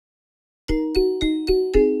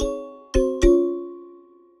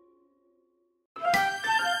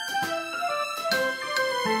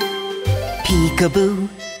Peekaboo,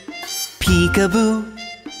 peekaboo,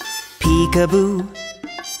 peekaboo.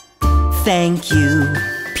 Thank you,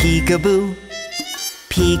 peekaboo,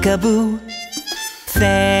 peekaboo.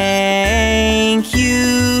 Thank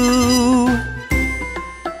you.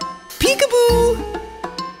 Peekaboo,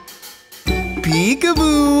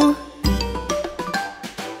 peekaboo,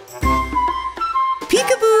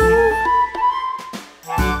 peekaboo,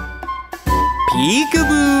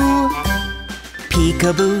 peekaboo,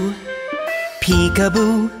 peekaboo,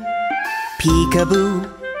 peekaboo, peekaboo.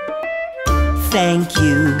 Thank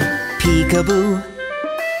you, peekaboo,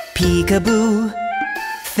 peekaboo.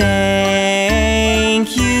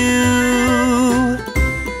 Thank you.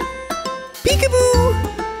 Peekaboo,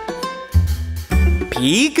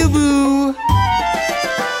 peekaboo,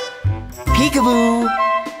 peekaboo,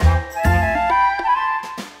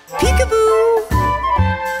 peekaboo,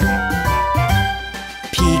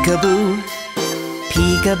 peekaboo,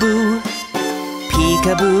 peekaboo,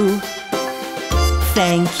 peekaboo.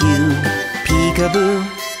 Thank you, peekaboo,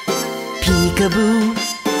 peekaboo.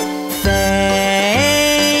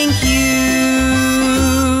 Thank you.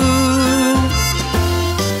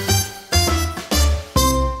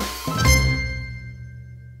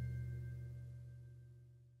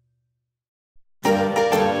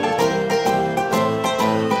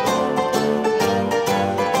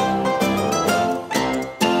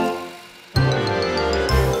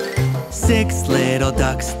 Six little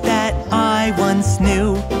ducks that I once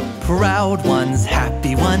knew, proud ones,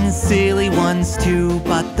 happy ones, silly ones too.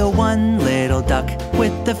 But the one little duck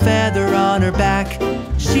with the feather on her back,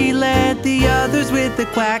 she led the others with a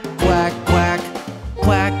quack, quack, quack.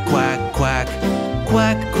 Quack, quack, quack.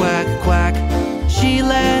 Quack, quack, quack. She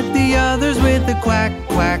led the others with a quack,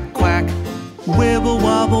 quack, quack. Wibble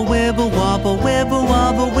wobble, wibble wobble, wibble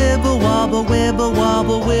wobble, wibble wobble, wibble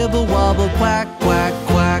wobble, wibble wobble, quack, quack,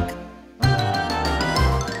 quack.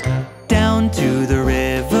 Down to the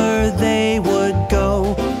river they would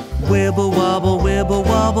go, wibble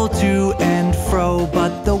wobble to and fro.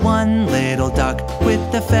 But the one little duck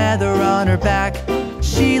with the feather on her back,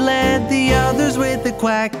 she led the others with a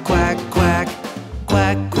quack, quack, quack.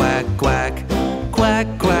 Quack, quack, quack. Quack,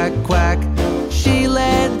 quack, quack. She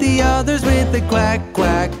led the others with a quack,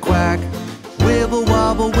 quack, quack. Wibble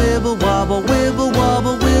wobble, wibble wobble, wibble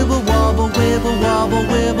wobble, wibble wobble, wibble wobble,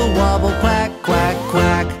 wibble wobble, quack, quack,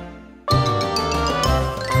 quack.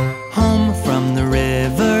 Home from the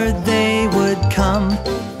river they would come,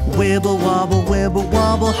 wibble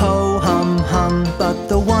wobble, ho hum hum. But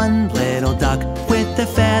the one little duck with the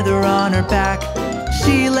feather on her back,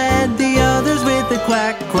 she led the others with a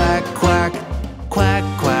quack, quack, quack. Quack,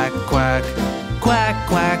 quack, quack. Quack,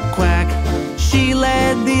 quack, quack. She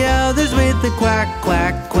led the others with a quack,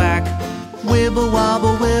 quack, quack. Wibble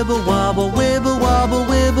wobble, wibble wobble, wibble wobble,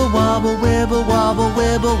 wibble wobble, wibble wobble,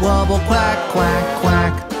 wibble wobble, quack, quack,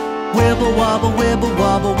 quack. Wibble wobble, wibble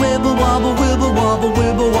wobble, wibble wobble, wibble wobble,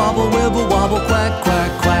 wibble wobble, wibble wobble, quack,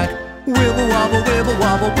 quack, quack. Wibble wobble, wibble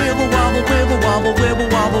wobble, wibble wobble, wibble wobble, wibble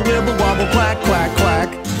wobble, wibble wobble, quack, quack, quack.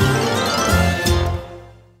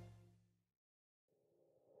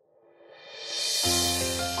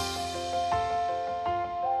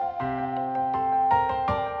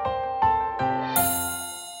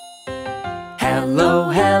 Hello,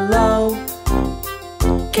 hello.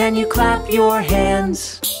 Can you clap your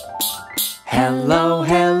hands? Hello,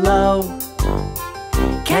 hello.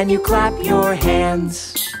 Can you clap your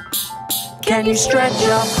hands? Can you stretch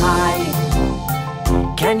up high?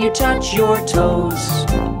 Can you touch your toes?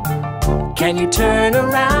 Can you turn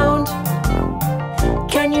around?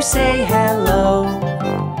 Can you say hello?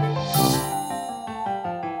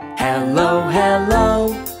 Hello,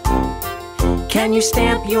 hello. Can you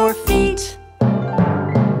stamp your feet?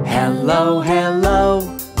 Hello,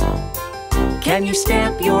 hello. Can you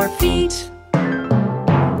stamp your feet?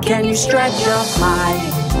 Can you stretch up high?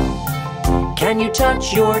 Can you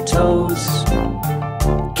touch your toes?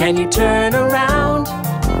 Can you turn around?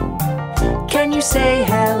 Can you say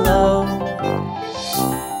hello?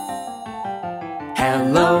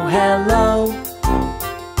 Hello, hello.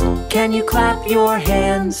 Can you clap your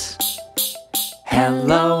hands?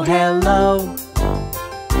 Hello, hello.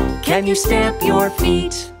 Can you stamp your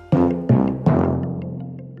feet?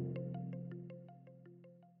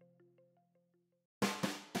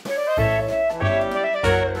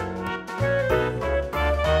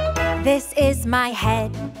 This is my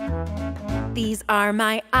head. These are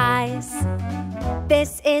my eyes.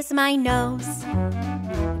 This is my nose.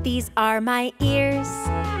 These are my ears.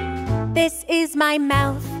 This is my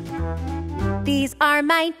mouth. These are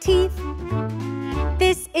my teeth.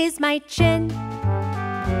 This is my chin.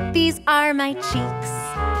 These are my cheeks.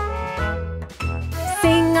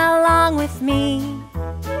 Sing along with me.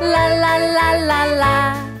 La la la la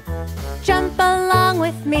la. Jump along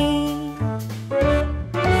with me.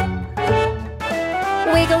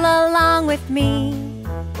 Wiggle along with me.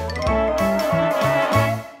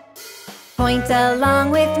 Point along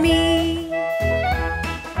with me.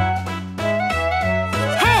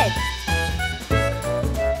 Head,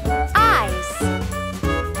 eyes,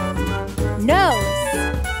 nose,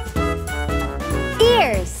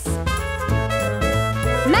 ears,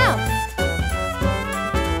 mouth,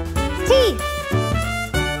 teeth,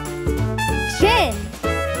 chin,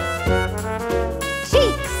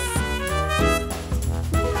 cheeks.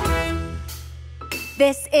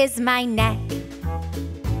 This is my neck.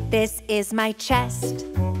 This is my chest.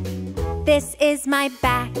 This is my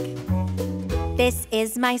back. This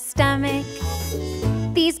is my stomach.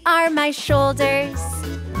 These are my shoulders.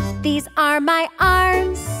 These are my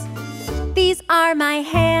arms. These are my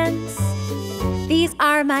hands. These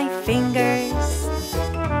are my fingers.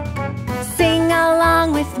 Sing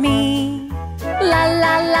along with me. La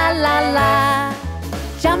la la la la.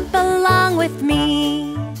 Jump along with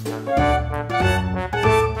me.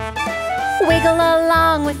 Wiggle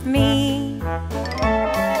along with me.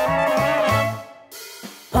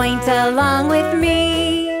 Point along with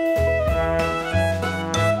me.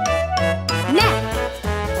 Neck,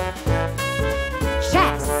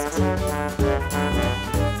 chest,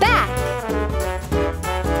 back,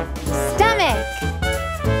 stomach,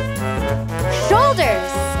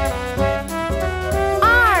 shoulders,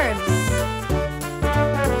 arms,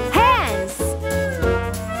 hands,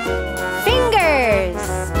 fingers.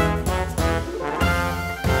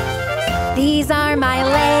 These are my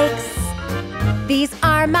legs. These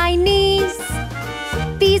are my knees.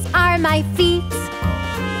 These are my feet.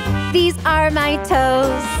 These are my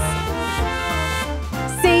toes.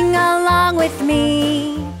 Sing along with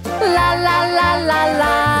me. La la la la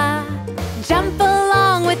la. Jump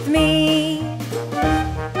along with me.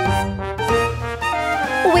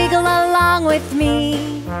 Wiggle along with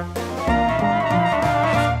me.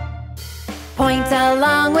 Point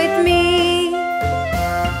along with me.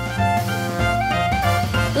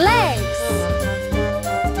 Legs,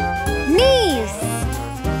 knees,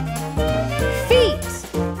 feet,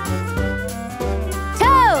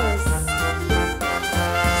 toes.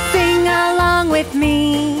 Sing along with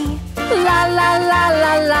me. La la la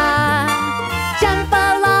la la. Jump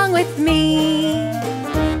along with me.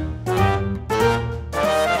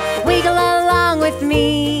 Wiggle along with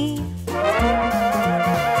me.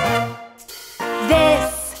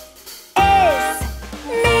 This is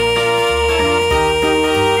me.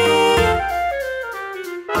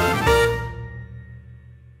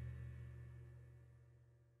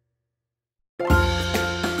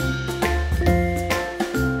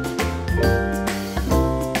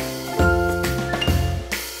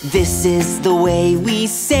 This is the way we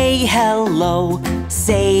say hello.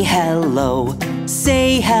 Say hello.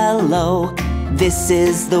 Say hello. This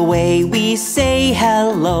is the way we say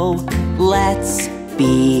hello. Let's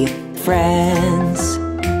be friends.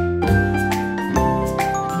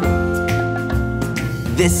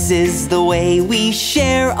 This is the way we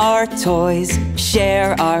share our toys.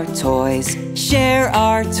 Share our toys. Share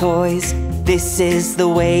our toys. This is the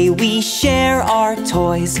way we share our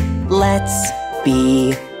toys. Let's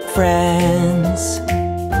be friends.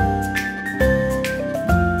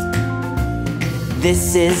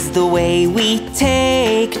 This is the way we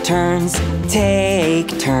take turns.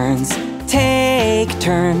 Take turns. Take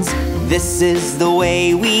turns. This is the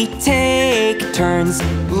way we take turns.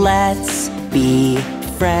 Let's be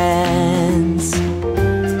friends.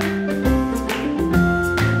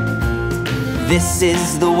 This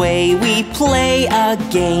is the way we play a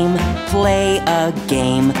game. Play a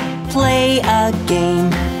game. Play a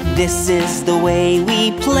game. This is the way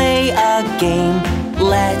we play a game.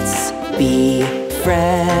 Let's be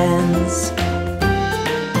friends.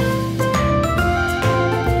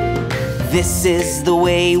 This is the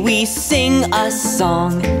way we sing a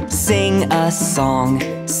song. Sing a song.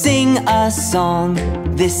 Sing a song.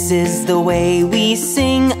 This is the way we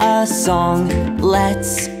sing a song.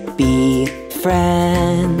 Let's be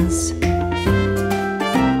friends.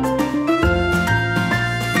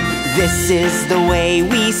 This is the way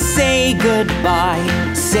we say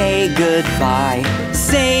goodbye. Say goodbye.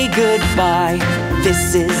 Say goodbye.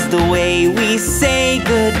 This is the way we say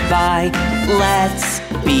goodbye. Let's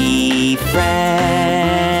be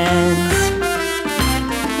friends.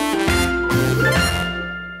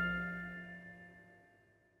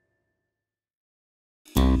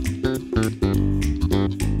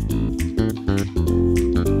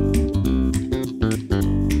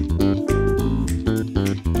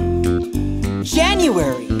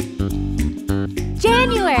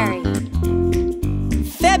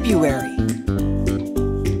 February.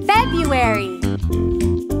 February.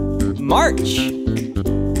 March.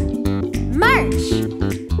 March.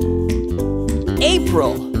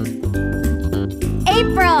 April.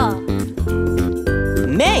 April.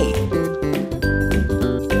 May.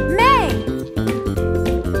 May.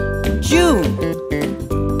 June.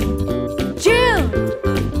 June.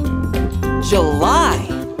 July.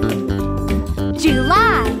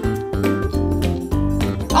 July.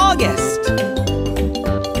 August.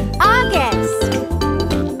 August.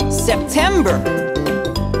 September.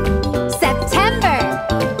 September.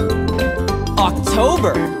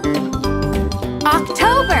 October.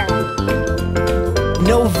 October.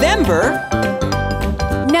 November.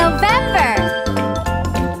 November.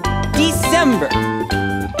 December.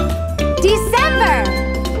 December.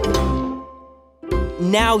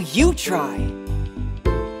 Now you try.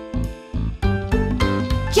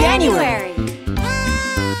 January.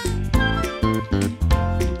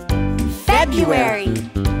 February.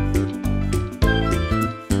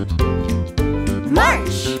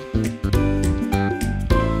 March.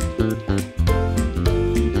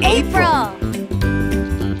 April.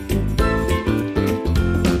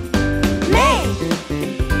 May.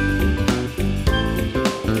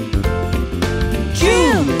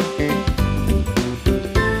 June.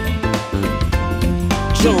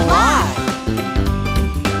 July.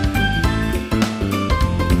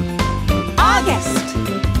 August.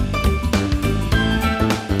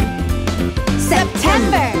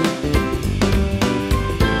 September.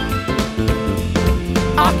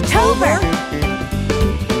 October.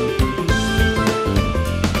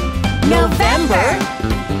 November.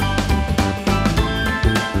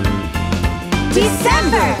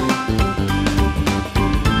 December.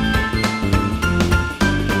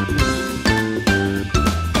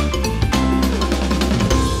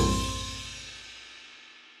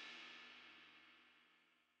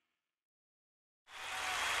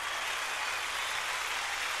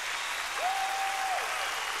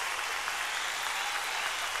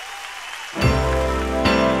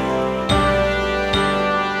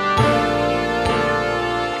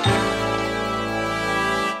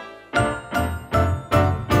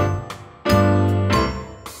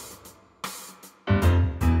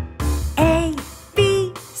 A,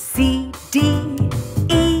 B, C, D,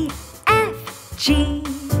 E, F, G,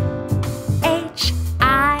 H,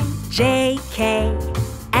 I, J, K,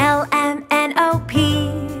 L, M, N, O, P,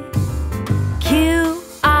 Q,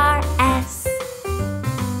 R, S,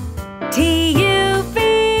 T, U,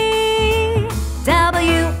 V,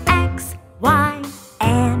 W, X, Y,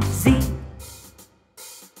 and Z.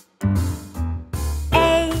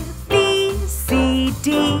 A, B, C,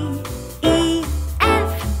 D, E,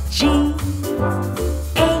 F, G,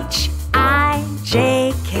 H, I,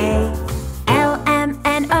 J, K, L, M,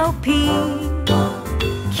 N, O, P,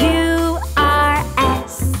 Q, R,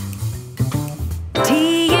 S,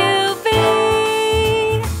 T, U, V,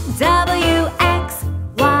 W, X,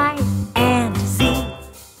 Y, and Z.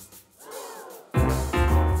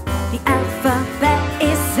 The alphabet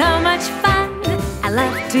is so much fun. I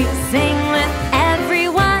love to sing with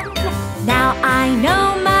everyone. Now I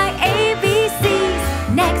know my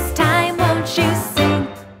ABCs. Next time, won't you sing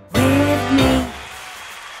with me?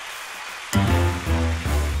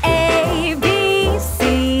 A, B,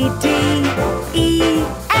 C, D, E,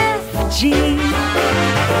 F, G, H,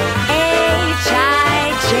 I,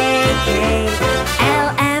 J, K, L,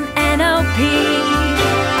 M, N, O, P,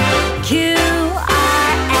 Q,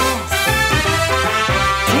 R, S,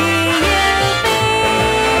 T, U, V,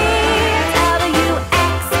 W,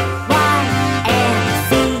 X, Y, and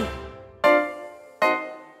Z.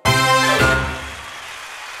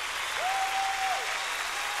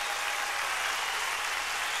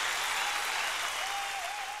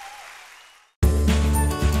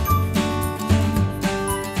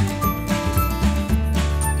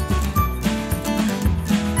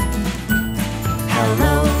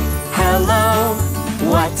 Hello, hello,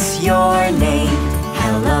 what's your name?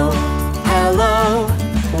 Hello, hello,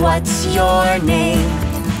 what's your name?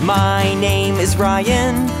 My name is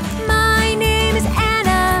Ryan. My name is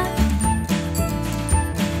Anna.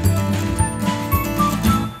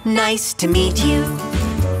 Nice to meet you.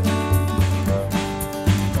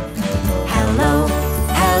 Hello,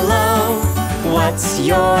 hello, what's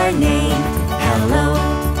your name? Hello,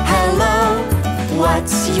 hello,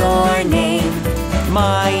 what's your name?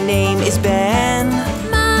 My name is Ben.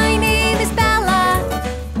 My name is Bella.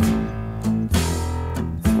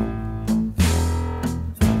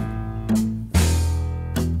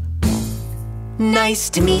 Nice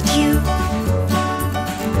to meet you.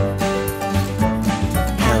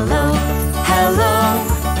 Hello, hello,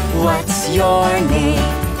 what's your name?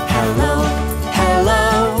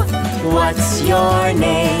 What's your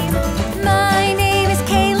name? My name is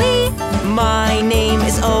Kaylee. My name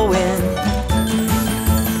is Owen.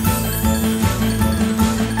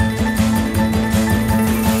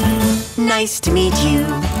 Nice to meet you.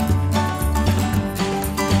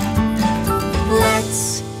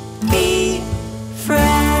 Let's be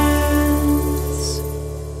friends.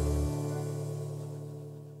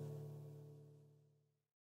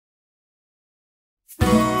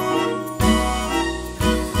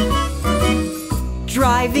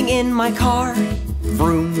 Driving in my car,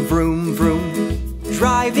 vroom, vroom, vroom.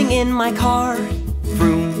 Driving in my car,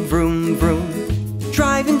 vroom, vroom, vroom.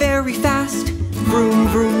 Driving very fast, vroom,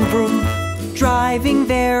 vroom, vroom. Driving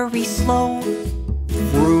very slow,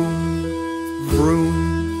 vroom,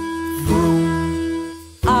 vroom, vroom.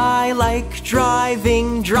 I like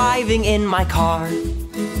driving, driving in my car.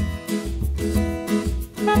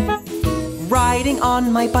 Riding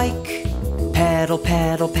on my bike, pedal,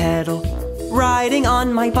 pedal, pedal. Riding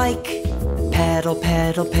on my bike, pedal,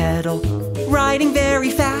 pedal, pedal. Riding very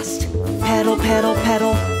fast, pedal, pedal,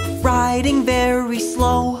 pedal. Riding very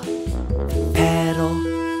slow, pedal,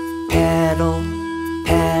 pedal,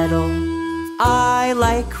 pedal. I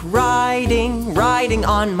like riding, riding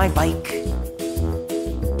on my bike.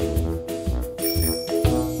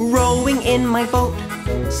 Rowing in my boat,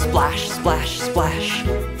 splash, splash, splash.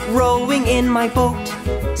 Rowing in my boat,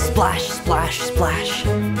 splash, splash, splash.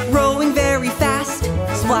 Rowing very fast,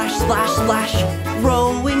 splash, splash, splash.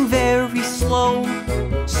 Rowing very slow,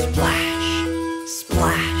 splash,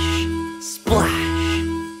 splash, splash.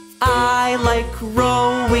 I like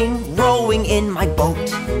rowing, rowing in my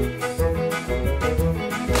boat.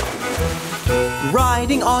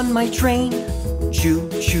 Riding on my train, choo,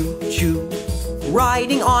 choo, choo.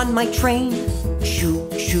 Riding on my train, choo,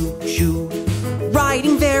 choo, choo.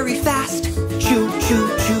 Riding very fast, choo, choo,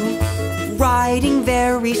 choo. Riding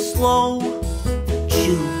very slow,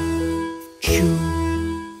 choo, choo,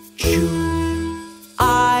 choo.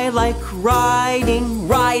 I like riding,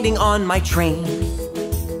 riding on my train.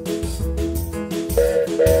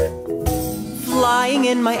 Flying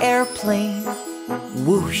in my airplane,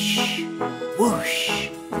 whoosh, whoosh.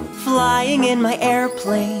 Flying in my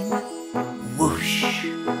airplane, whoosh,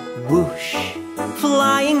 whoosh.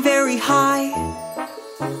 Flying very high,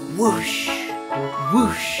 whoosh,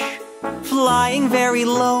 whoosh. Flying very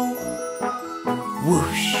low,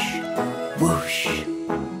 whoosh, whoosh.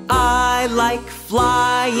 I like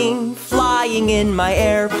flying, flying in my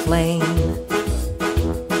airplane.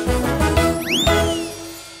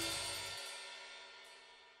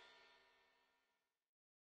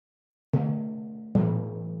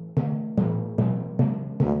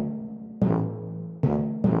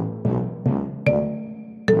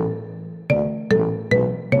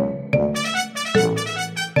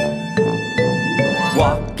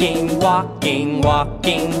 Walking, walking,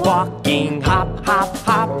 walking, walking, hop, hop,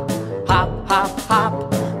 hop, hop, hop, hop.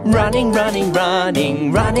 Running, running,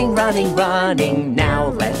 running, running, running, running. Now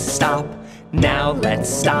let's stop, now let's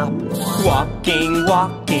stop. Walking,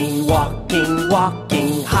 walking, walking,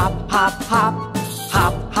 walking, hop, hop, hop,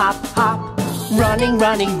 hop, hop, hop. Running,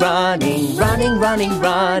 running, running, running, running,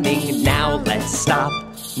 running. Now let's stop,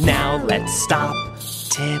 now let's stop.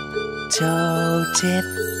 Tip, toe, tip,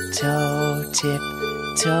 toe, tip,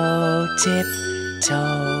 toe, tip,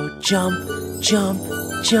 toe. Jump, jump,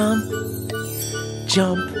 jump,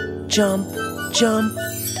 jump, jump, jump.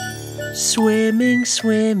 Swimming,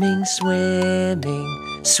 swimming,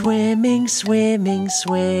 swimming, swimming, swimming,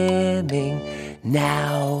 swimming.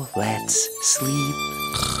 Now let's sleep.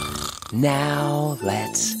 Now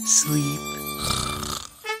let's sleep.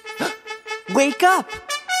 Wake up!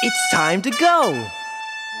 It's time to go!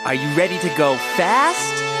 Are you ready to go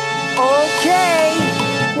fast? Okay!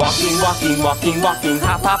 Walking, walking, walking, walking,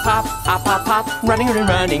 hop, hop, hop, hop, hop, hop. Running, running,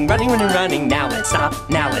 running, running, running, running. Now let's stop,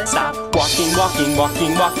 now let's stop. Walking, walking,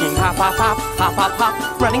 walking, walking, hop, hop, hop, hop, hop,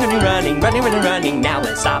 hop. Running, running, running, running, running, running. Now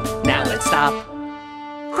let's stop, now let's stop.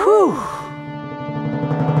 Whew!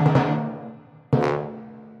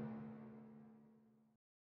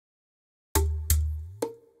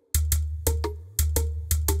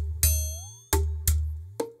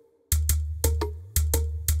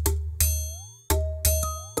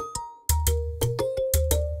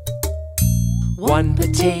 One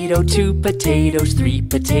potato, two potatoes, three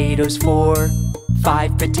potatoes, 4,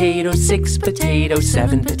 5 potatoes, 6 potatoes,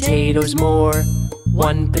 7 potatoes more.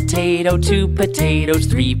 1 potato, 2 potatoes,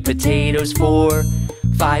 3 potatoes, 4,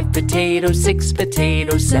 5 potatoes, 6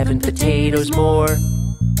 potatoes, 7 potatoes more.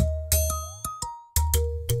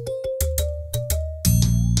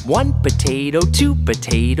 1 potato, 2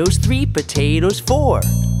 potatoes, 3 potatoes, 4,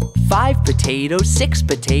 5 potatoes, 6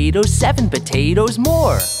 potatoes, 7 potatoes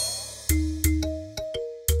more.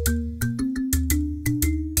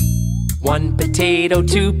 1 potato,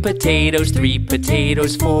 2 potatoes, 3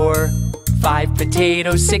 potatoes, 4. 5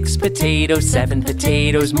 potatoes, 6 potatoes, 7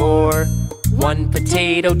 potatoes more. 1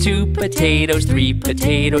 potato, 2 potatoes, 3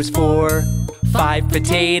 potatoes, 4. 5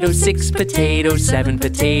 potatoes, 6 potatoes, 7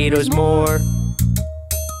 potatoes more.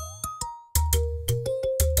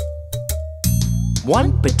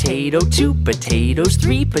 1 potato, 2 potatoes,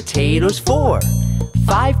 3 potatoes, 4.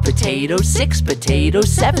 5 potatoes, 6 potatoes,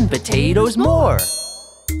 7 potatoes more.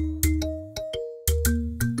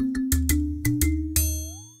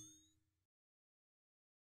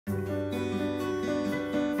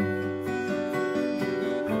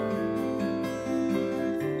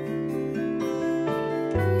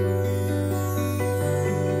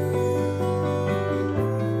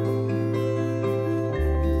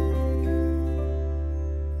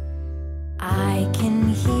 I can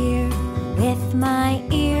hear with my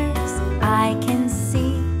ears, I can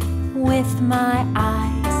see with my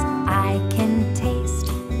eyes, I can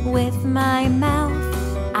taste with my mouth,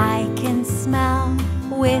 I can smell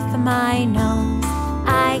with my nose,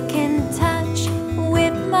 I can touch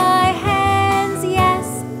with my hands,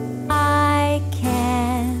 yes, I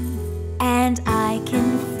can. And I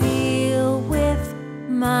can feel with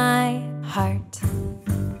my heart.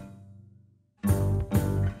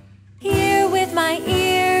 Hear with my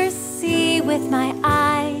ears, see with my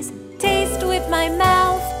eyes, taste with my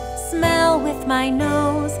mouth, smell with my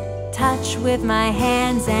nose, touch with my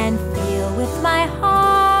hands, and feel with my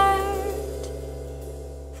heart.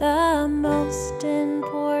 The most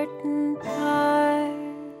important part.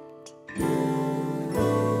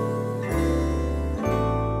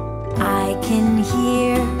 I can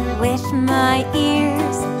hear with my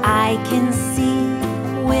ears, I can see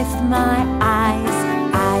with my eyes,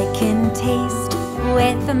 I can taste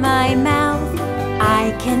with my mouth,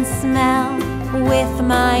 I can smell with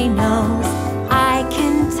my nose, I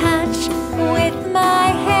can touch with my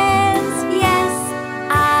hands, yes,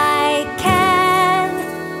 I can.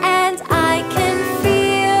 And I can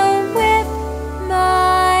feel with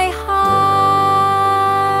my heart.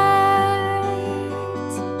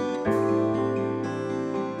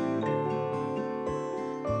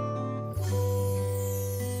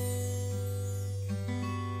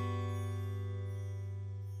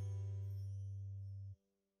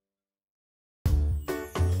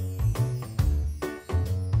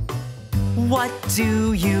 What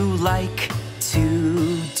do you like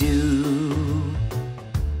to do?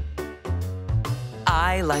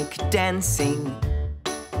 I like dancing,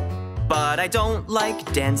 but I don't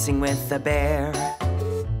like dancing with a bear.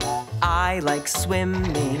 I like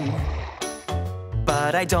swimming,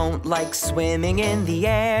 but I don't like swimming in the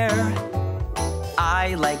air.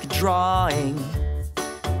 I like drawing,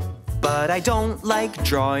 but I don't like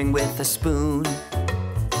drawing with a spoon.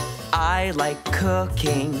 I like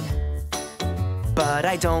cooking, but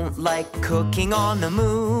I don't like cooking on the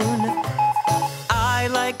moon. I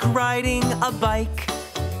like riding a bike,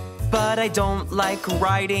 but I don't like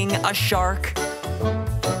riding a shark.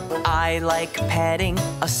 I like petting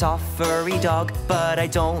a soft furry dog, but I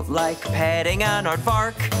don't like petting an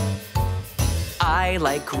aardvark. I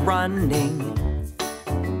like running,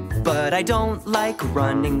 but I don't like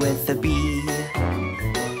running with a bee.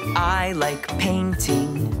 I like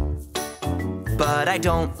painting, but I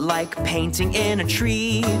don't like painting in a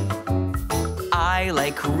tree. I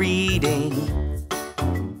like reading,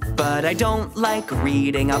 but I don't like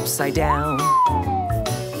reading upside down.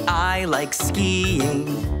 I like skiing,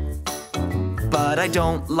 but I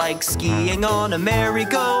don't like skiing on a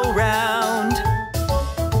merry-go-round.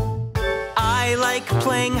 I like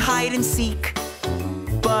playing hide and seek,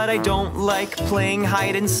 but I don't like playing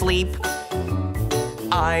hide and sleep.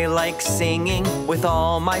 I like singing with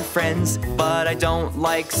all my friends, but I don't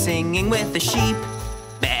like singing with the sheep.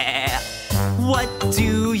 Bah. What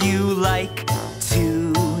do you like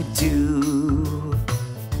to do?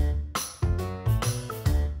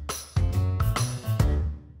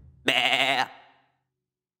 Bah.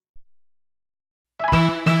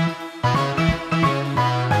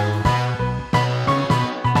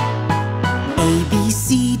 A, B,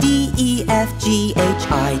 C, D, E, F, G,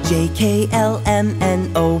 H, I, J, K, L, M,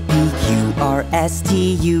 N, O, P, Q, R, S,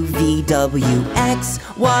 T, U, V, W, X,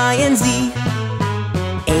 Y, and Z.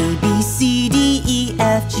 A, B, C, D, E,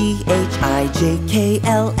 F, G, H, I, J, K,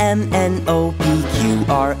 L, M, N, O, P, Q,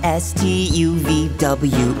 R, S, T, U, V,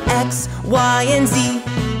 W, X, Y, and Z.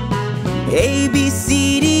 A, B,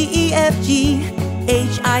 C, D, E, F, G,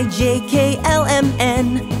 H, I, J, K, L, M,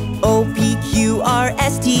 N, O, P, Q, R,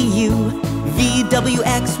 S, T, U, V, V, W,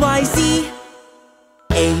 X, Y, Z.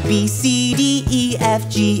 A, B, C, D, E, F,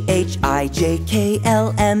 G, H, I, J, K,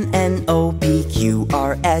 L, M, N, O, P, Q,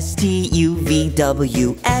 R, S, T, U, V,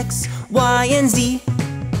 W, X, Y, and Z.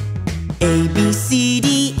 A, B, C,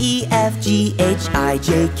 D, E, F, G, H, I,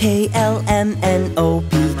 J, K, L, M, N, O,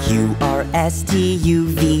 P, Q, R, S, T, U,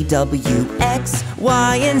 V, W, X,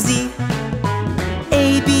 Y, and Z.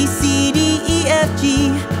 A, B, C, D, E, F,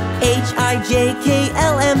 G, H, I, J, K,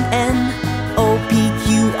 L, M, N, O, P,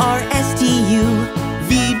 Q, R, S, T, U,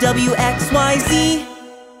 V, W, X, Y, Z.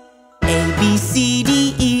 A, B, C,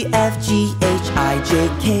 D, E, F, G, H, I, J,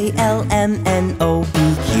 K, L, M, N, O,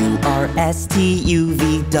 P, Q, R, S, T, U,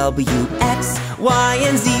 V, W, X, Y,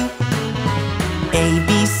 and Z. A,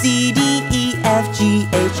 B, C, D, E, F, G,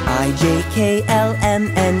 H, I, J, K, L,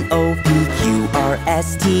 M, N, O, P, Q, R,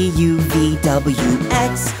 S, T, U, V, W,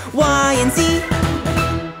 X, Y, and Z.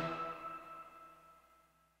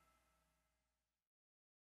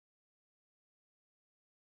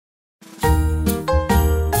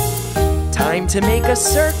 Time to make a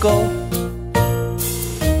circle.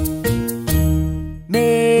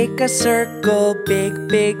 Make a circle, big,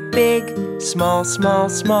 big, big. Small, small,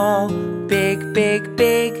 small, big, big,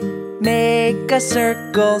 big. Make a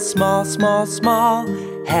circle, small, small, small.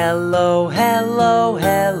 Hello, hello,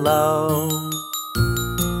 hello.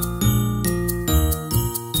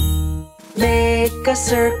 Make a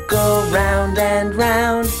circle, round and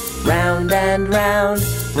round, round and round,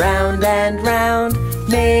 round and round.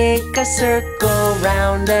 Make a circle,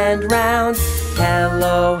 round and round.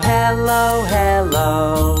 Hello, hello,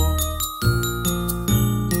 hello.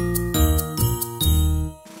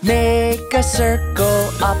 Make a circle,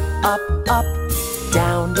 up, up, up.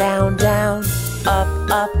 Down, down, down. Up,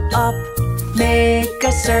 up, up. Make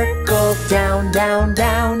a circle, down, down,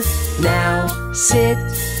 down. Now sit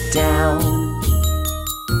down.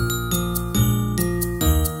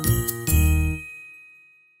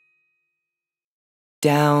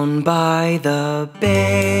 Down by the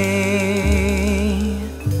bay,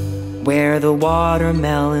 where the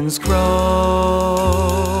watermelons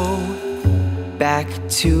grow, back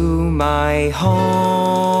to my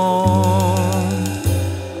home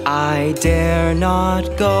I dare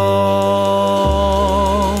not go,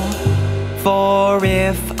 for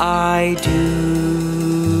if I do,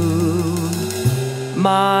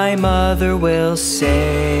 my mother will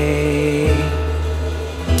say,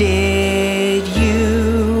 did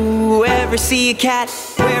you ever see a cat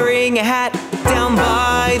wearing a hat down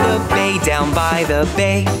by the bay, down by the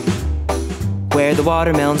bay, where the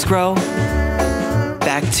watermelons grow?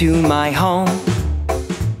 Back to my home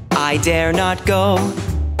I dare not go,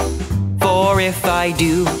 for if I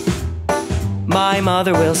do, my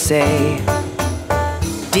mother will say,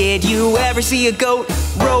 did you ever see a goat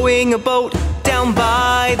rowing a boat down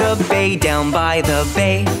by the bay, down by the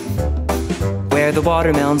bay, where the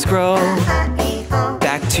watermelons grow?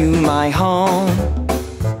 Back to my home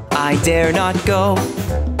I dare not go,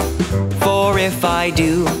 for if I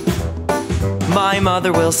do, my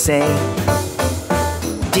mother will say,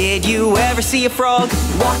 did you ever see a frog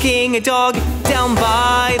walking a dog down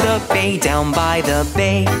by the bay, down by the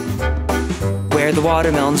bay, where the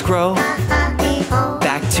watermelons grow?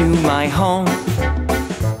 Back to my home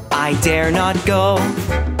I dare not go,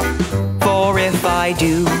 for if I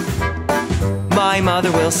do, my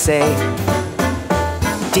mother will say,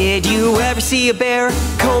 did you ever see a bear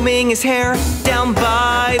combing his hair down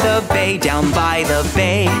by the bay, down by the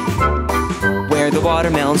bay, where the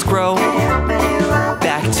watermelons grow?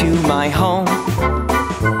 Back to my home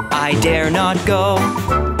I dare not go,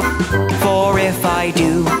 for if I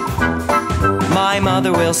do, my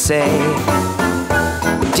mother will say,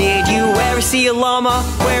 did you ever see a llama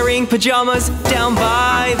wearing pajamas down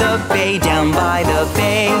by the bay, down by the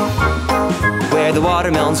bay, where the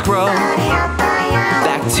watermelons grow?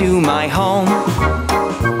 Back to my home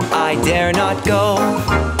I dare not go,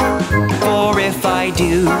 for if I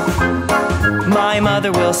do, my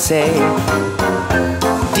mother will say,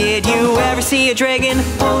 did you ever see a dragon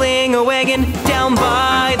pulling a wagon down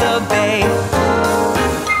by the bay,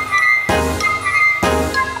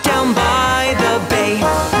 down by the bay?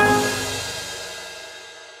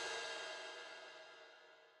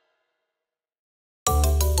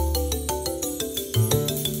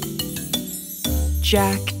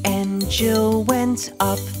 Jack and Jill went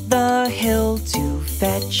up the hill to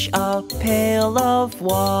fetch a pail of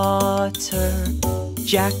water.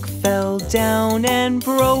 Jack fell down and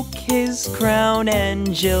broke his crown,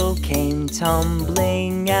 and Jill came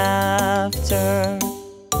tumbling after.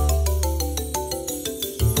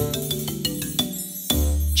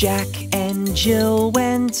 Jack and Jill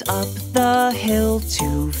went up the hill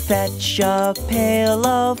to fetch a pail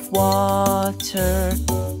of water.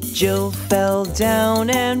 Jill fell down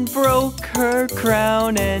and broke her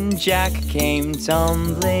crown, and Jack came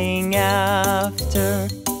tumbling after.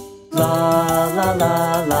 La la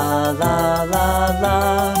la la la la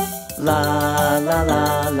la. La la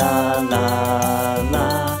la la la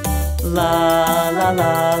la. La la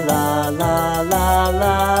la la la la la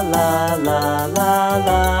la la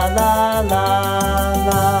la la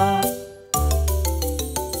la.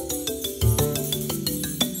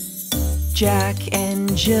 Jack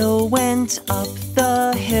and Jill went up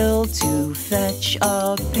the hill to fetch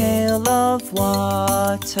a pail of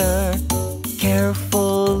water.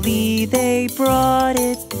 Carefully they brought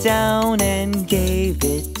it down and gave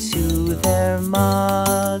it to their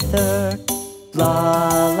mother.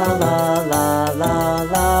 La la la la la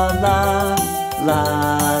la la. La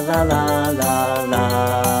la la la la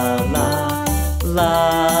la.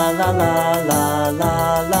 La la la la la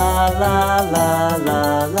la la la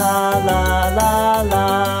la la la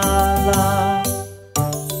la.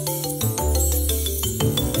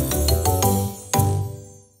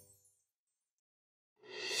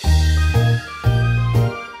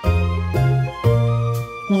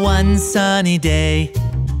 One sunny day,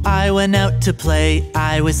 I went out to play.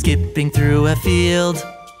 I was skipping through a field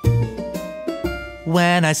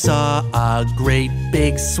when I saw a great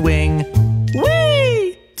big swing.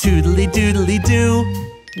 Whee! Toodly doodly doo.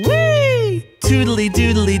 Whee! Toodly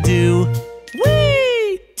doodly doo.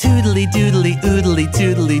 Whee! Toodly doodly oodly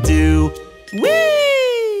toodly doo. Whee!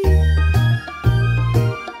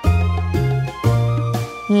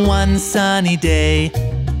 One sunny day,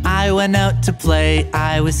 I went out to play.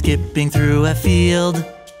 I was skipping through a field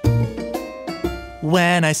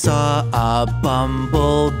when I saw a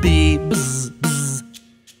bumblebee. Bzz, bzz.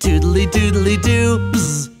 Toodly doodly doo.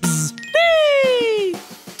 Bzz, bzz. Whee!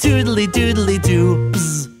 Toodly doodly doo.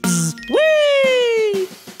 Bzz, bzz. Whee!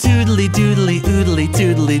 Toodly doodly oodly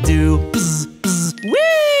toodly doo. Bzz, bzz.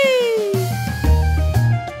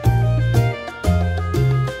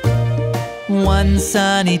 Whee! One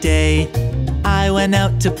sunny day, I went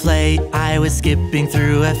out to play. I was skipping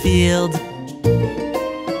through a field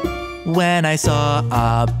when I saw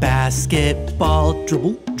a basketball.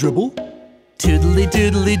 Dribble, dribble. Toodly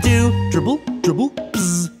doodly doo. Dribble, dribble.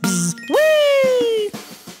 Bzz, bzz. Whee!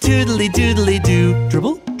 Toodly doodly doo.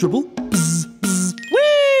 Dribble, dribble. Bzz, bzz.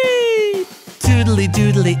 Whee! Toodly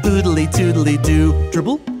doodly oodly toodly doo.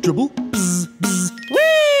 Dribble, dribble. Bzz, bzz. Whee!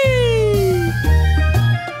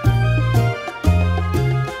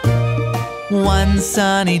 One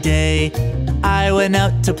sunny day, I went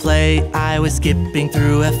out to play. I was skipping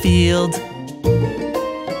through a field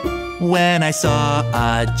when I saw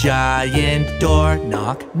a giant door.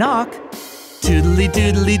 Knock, knock. Toodly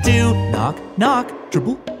doodly doo. Knock, knock.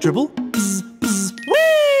 Dribble, dribble. Bzz, bzz.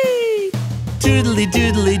 Whee! Toodly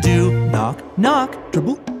doodly doo. Knock, knock.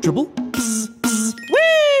 Dribble, dribble. Bzz, bzz.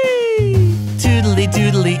 Whee! Toodly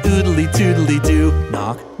doodly oodly toodly doo.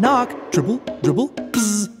 Knock, knock. Dribble, dribble.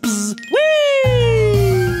 Bzz, bzz.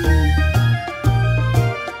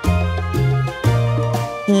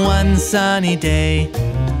 One sunny day,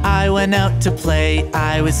 I went out to play.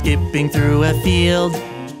 I was skipping through a field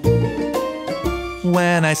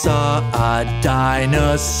when I saw a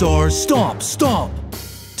dinosaur. Stomp, stomp.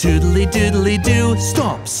 Toodly doodly doo.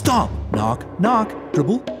 Stomp, stomp. Knock, knock.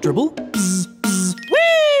 Dribble, dribble. Bzz, bzz.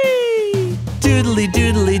 Whee! Toodly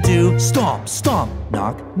doodly doo. Stomp, stomp.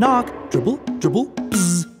 Knock, knock. Dribble, dribble.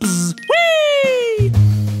 Bzz, bzz. Whee!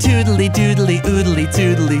 Toodly doodly oodly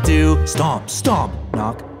toodly doo. Stomp, stomp.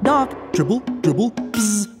 Knock, knock. Dribble, dribble.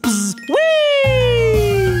 Bzz, bzz. Whee!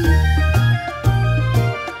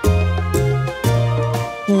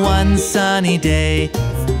 One sunny day,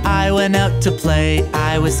 I went out to play.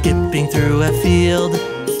 I was skipping through a field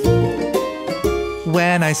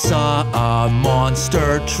when I saw a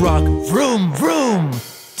monster truck. Vroom, vroom.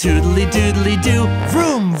 Toodly doodly doo.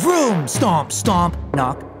 Vroom, vroom. Stomp, stomp.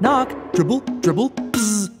 Knock, knock. Dribble, dribble.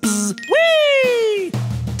 Bzz, bzz. Whee!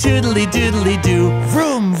 Toodly doodly doo.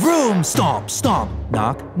 Vroom, vroom. Stomp, stomp.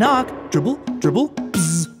 Knock, knock. Dribble, dribble.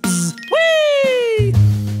 Bzz, bzz. Whee!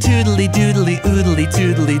 Toodly doodly oodly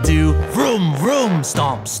toodly doo. Vroom, vroom.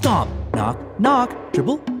 Stomp, stomp. Knock, knock.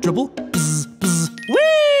 Dribble, dribble. Bzz, bzz. Whee!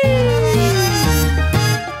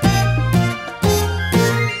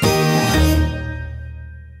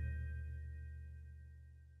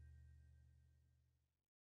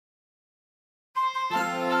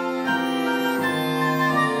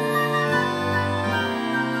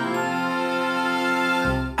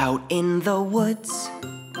 Out in the woods,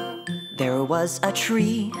 there was a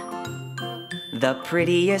tree. the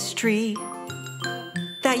prettiest tree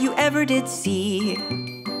that you ever did see.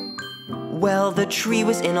 Well, the tree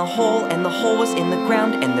was in a hole, and the hole was in the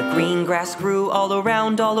ground, and the green grass grew all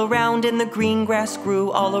around, and the green grass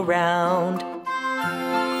grew all around.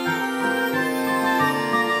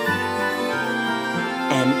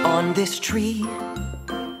 And on this tree,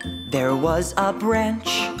 there was a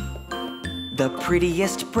branch, the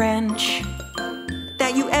prettiest branch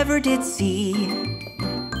that you ever did see.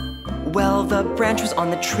 Well, the branch was on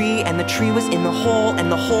the tree, and the tree was in the hole,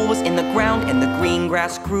 and the hole was in the ground, and the green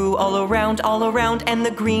grass grew all around, and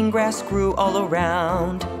the green grass grew all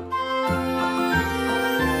around.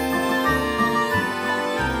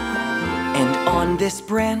 And on this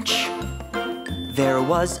branch, there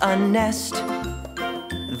was a nest,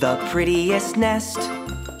 the prettiest nest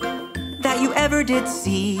that you ever did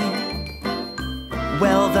see.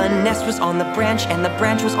 Well, the nest was on the branch, and the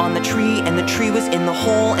branch was on the tree, and the tree was in the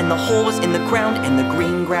hole, and the hole was in the ground, and the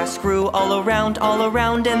green grass grew all around,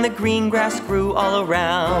 and the green grass grew all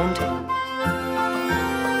around.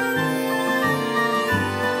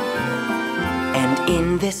 And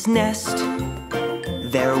in this nest,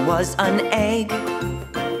 there was an egg,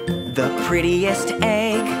 the prettiest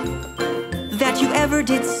egg that you ever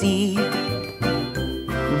did see.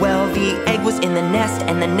 Well, the egg was in the nest,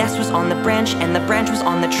 and the nest was on the branch, and the branch was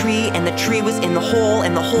on the tree, and the tree was in the hole,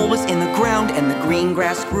 and the hole was in the ground, and the green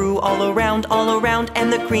grass grew all around,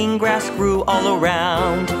 and the green grass grew all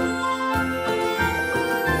around.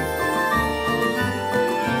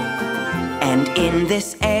 And in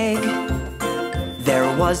this egg, there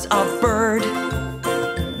was a bird,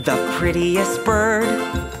 the prettiest bird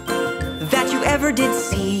that you ever did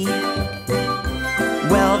see.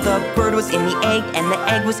 Well, the bird was in the egg, and the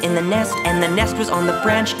egg was in the nest, and the nest was on the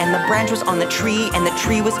branch, and the branch was on the tree, and the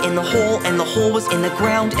tree was in the hole, and the hole was in the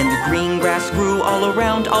ground, and the green grass grew all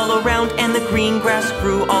around, and the green grass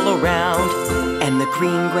grew all around. And the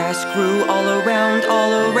green grass grew all around,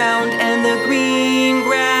 and the green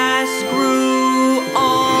grass grew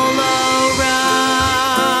all around.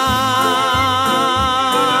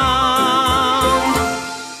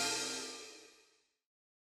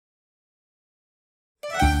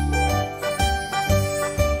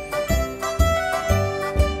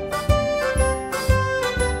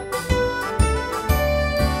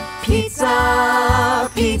 Pizza,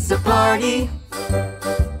 pizza party.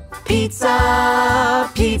 Pizza,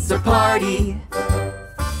 pizza party.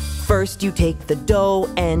 First you take the dough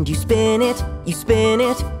and you spin it, you spin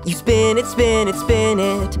it, you spin it, spin it, spin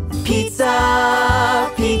it. Pizza,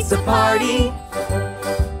 pizza party.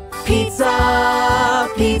 Pizza,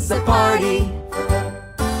 pizza party.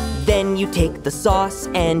 Then you take the sauce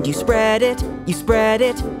and you spread it, you spread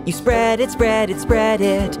it, you spread it, spread it, spread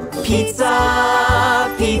it.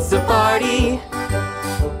 Pizza, pizza party.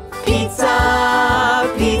 Pizza,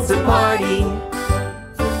 pizza party.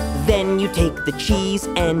 Then you take the cheese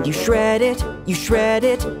and you shred it, you shred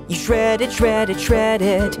it, you shred it, shred it, shred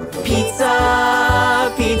it.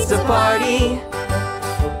 Pizza, pizza party.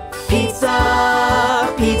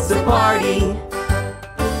 Pizza, pizza party.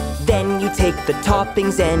 Then you take the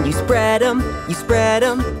toppings and you spread them, you spread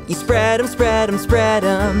them, you spread them, spread them, spread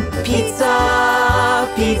them. Pizza,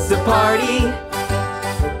 pizza party.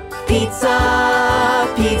 Pizza,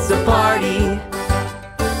 pizza party.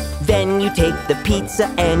 Then you take the pizza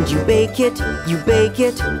and you bake it, you bake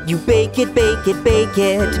it, you bake it, bake it, bake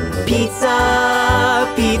it. Pizza,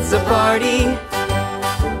 pizza party.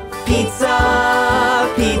 Pizza,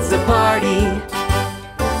 pizza party.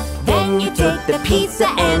 Then you take the pizza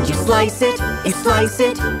and you slice it, you slice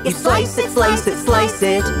it, you slice it, slice it, slice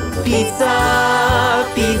it. Pizza,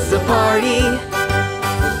 pizza party.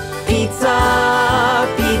 Pizza,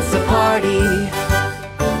 pizza party.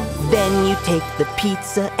 Then you take the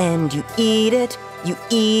pizza and you eat it, you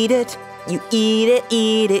eat it, you eat it,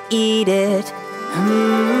 eat it, eat it.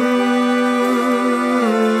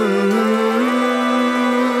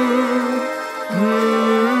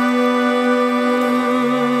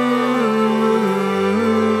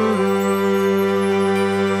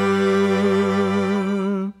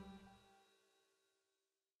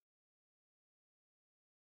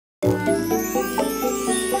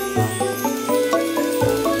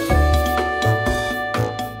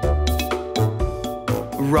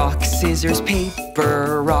 Rock, scissors,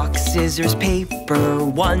 paper, rock, scissors, paper.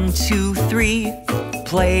 1, 2, 3,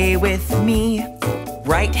 play with me.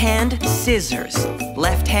 Right hand, scissors,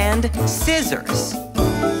 left hand, scissors. 2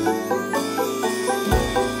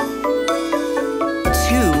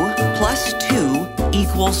 plus 2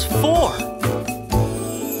 equals 4.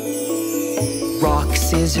 Rock,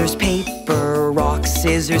 scissors, paper, rock,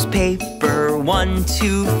 scissors, paper. 1,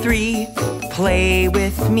 2, 3, play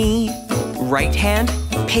with me. Right hand,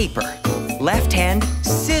 paper. Left hand,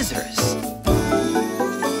 scissors.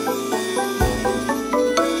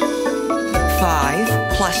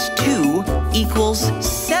 5 plus 2 equals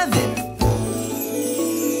 7.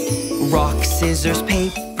 Rock, scissors,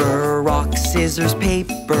 paper, rock, scissors,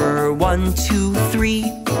 paper. 1, 2, 3,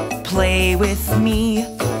 play with me.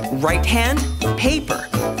 Right hand, paper.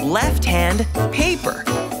 Left hand, paper.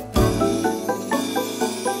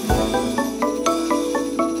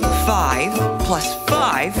 5 plus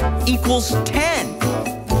 5 equals 10.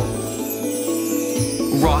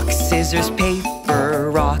 Rock, scissors,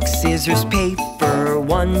 paper, rock, scissors, paper.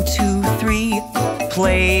 1, 2, 3,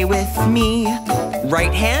 play with me.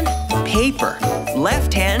 Right hand, paper.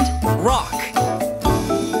 Left hand, rock.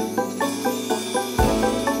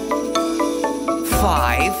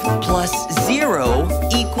 5 plus 0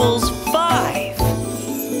 equals 5.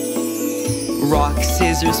 Rock,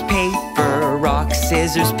 scissors, paper, rock,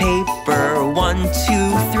 scissors, paper. 1,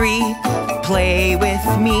 2, 3, play with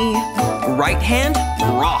me. Right hand,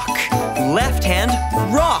 rock. Left hand,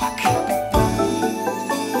 rock.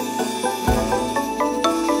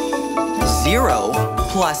 0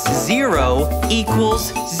 plus 0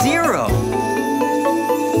 equals 0.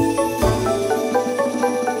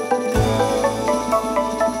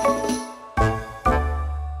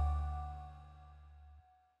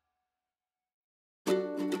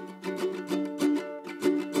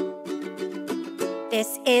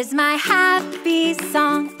 This is my happy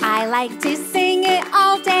song. I like to sing it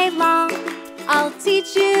all day long. I'll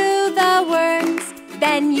teach you the words,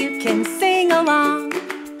 then you can sing along.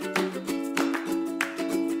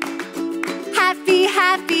 Happy,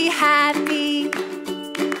 happy, happy.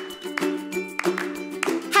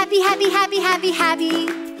 Happy, happy, happy, happy, happy.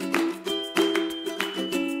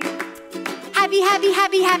 Happy, happy,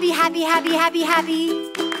 happy, happy, happy, happy, happy,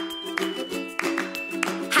 happy.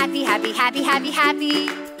 Happy, happy, happy, happy, happy.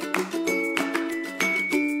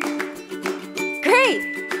 Great!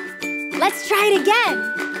 Let's try it again.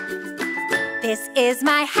 This is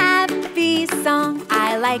my happy song.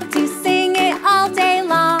 I like to sing it all day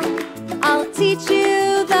long. I'll teach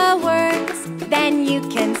you the words, then you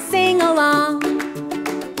can sing along.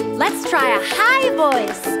 Let's try a high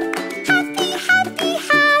voice. Happy, happy,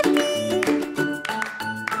 happy.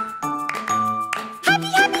 Happy,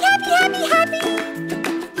 happy, happy, happy, happy.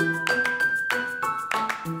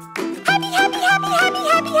 Happy, happy, happy, happy,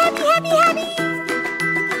 happy, happy, happy, happy.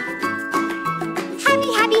 Happy,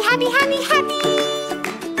 happy, happy, happy, happy.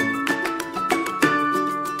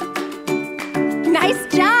 Nice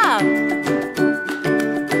job!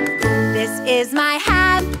 This is my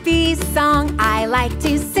happy song. I like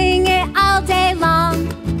to sing it all day long.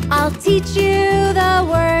 I'll teach you the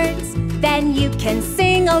words, then you can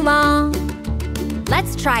sing along.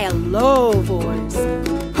 Let's try a low voice.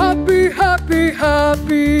 Happy, happy,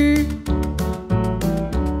 happy.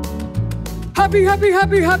 Happy, happy,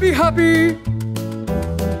 happy, happy, happy.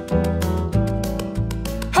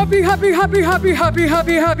 Happy, happy, happy, happy, happy,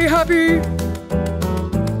 happy, happy, happy.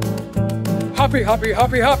 Happy, happy,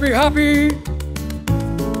 happy, happy, happy.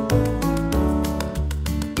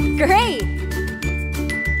 Great!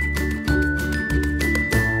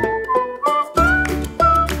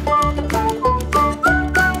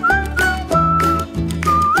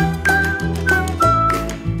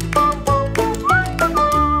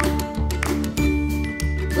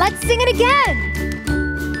 Let's sing it again!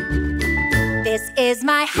 This is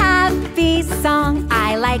my happy song.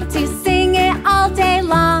 I like to sing it all day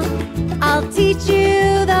long. I'll teach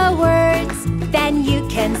you the words, then you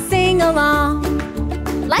can sing along.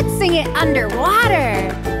 Let's sing it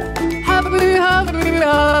underwater. Happy, happy,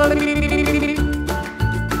 happy.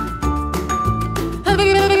 Happy,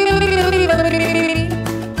 happy, happy, happy.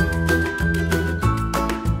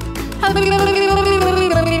 Happy, happy,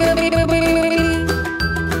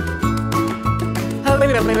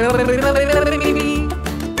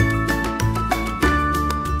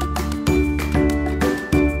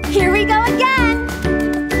 here we go again.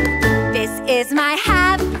 This is my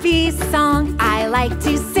happy song. I like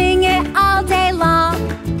to sing it all day long.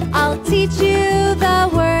 I'll teach you the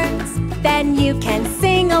words, then you can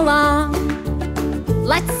sing along.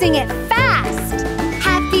 Let's sing it fast.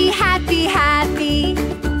 Happy, happy, happy.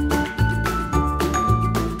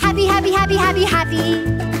 Happy, happy, happy, happy,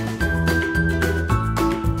 happy.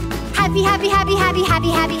 Happy, happy, happy, happy, happy,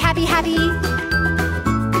 happy, happy, happy.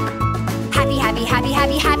 Happy, happy, happy,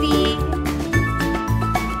 happy, happy.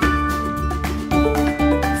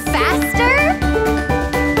 Faster.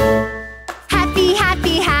 Happy,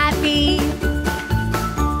 happy, happy.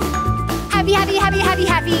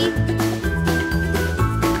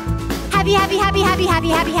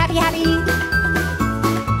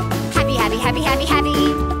 happy, happy,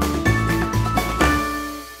 happy.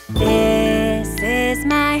 This is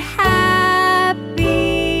my happy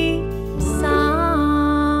song.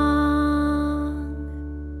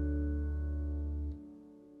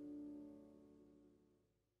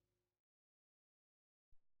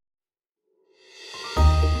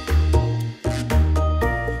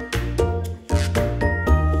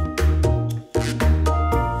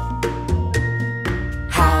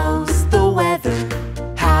 How's the weather?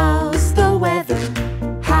 How's the weather?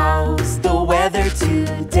 How's the weather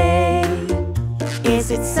today?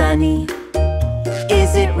 Is it sunny?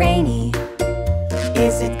 Is it rainy?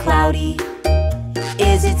 Is it cloudy?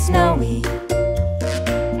 Is it snowy?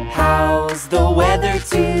 How's the weather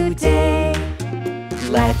today?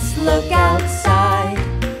 Let's look outside.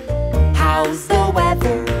 How's the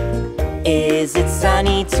weather? Is it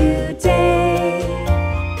sunny today?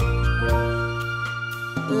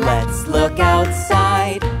 Let's look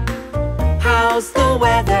outside. How's the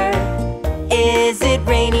weather? Is it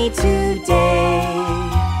rainy today?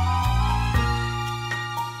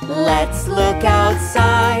 Let's look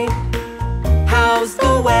outside. How's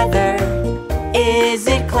the weather? Is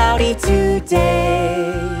it cloudy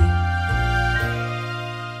today?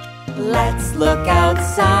 Let's look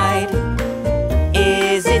outside.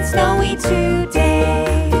 Is it snowy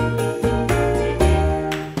today?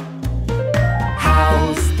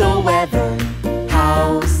 How's the weather?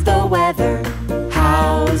 How's the weather?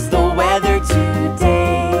 How's the weather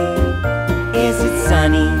today? Is it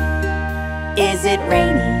sunny? Is it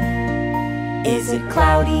rainy? Is it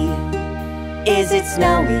cloudy? Is it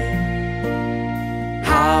snowy?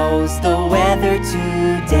 How's the weather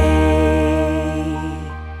today?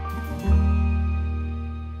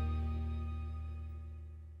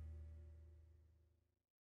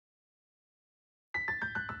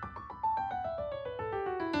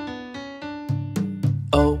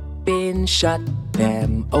 Open, shut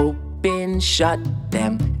them, open, shut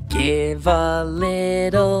them. Give a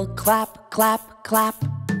little clap, clap, clap.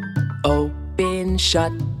 Open,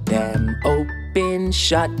 shut them, open,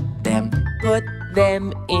 shut them. Put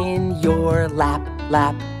them in your lap,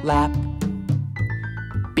 lap, lap.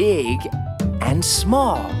 Big and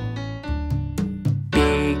small.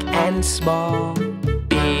 Big and small.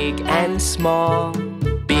 Big and small.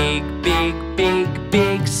 Big, big, big,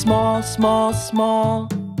 big, small, small, small.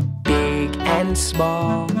 Big and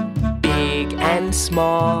small. Big and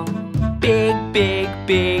small. Big, big,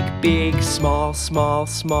 big, big, small, small,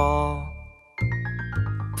 small.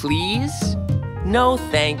 Please? No,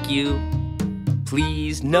 thank you.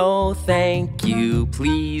 Please, no, thank you.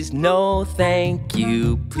 Please, no, thank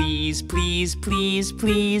you. Please, please, please,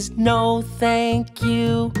 please, no, thank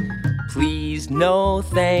you. Please, no,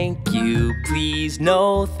 thank you. Please,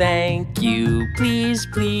 no, thank you. Please,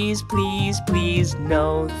 please, please, please,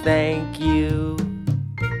 no, thank you.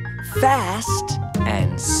 Fast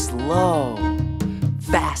and slow.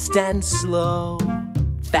 Fast and slow.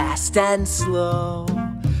 Fast and slow.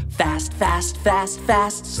 Fast, fast, fast,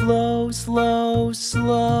 fast, slow, slow,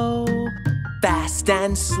 slow. Fast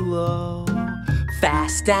and slow.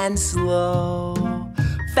 Fast and slow.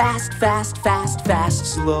 Fast, fast, fast, fast,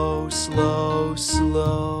 slow, slow,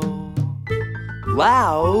 slow.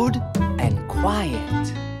 Loud and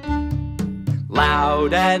quiet.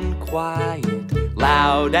 Loud and quiet.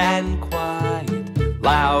 Loud and quiet.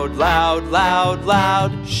 Loud, loud, loud,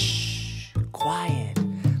 loud. Shh, quiet.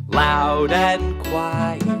 Loud and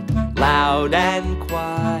quiet. Loud and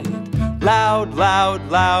quiet. Loud, loud,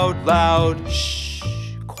 loud, loud. Shh,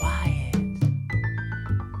 quiet.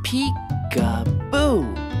 Peekaboo.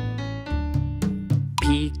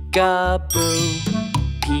 Peekaboo.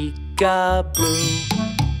 Peekaboo.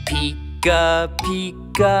 Peeka,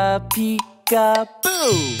 peeka,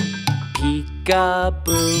 peekaboo.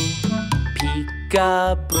 Peekaboo.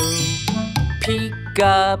 Peekaboo.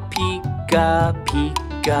 Peeka, peeka,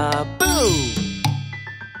 peekaboo.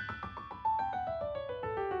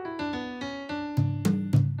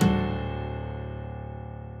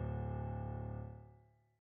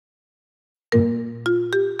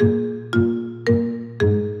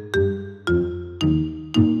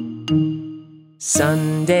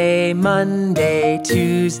 Sunday, Monday,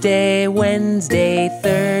 Tuesday, Wednesday,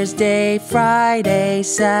 Thursday, Friday,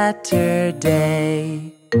 Saturday.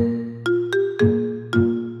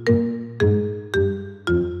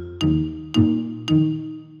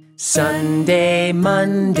 Sunday,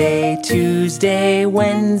 Monday, Tuesday,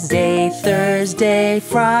 Wednesday, Thursday,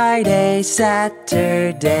 Friday,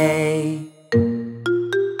 Saturday.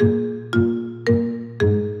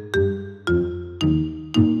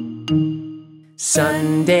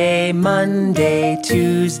 Sunday, Monday,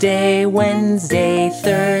 Tuesday, Wednesday,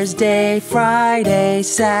 Thursday, Friday,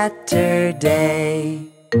 Saturday.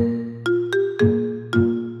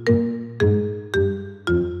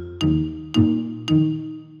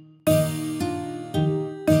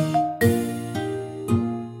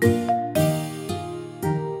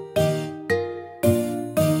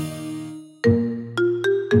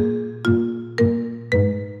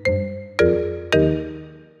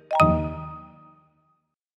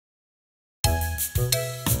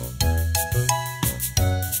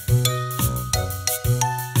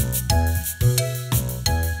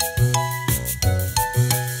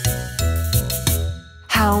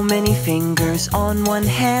 How many fingers on one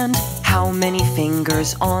hand? How many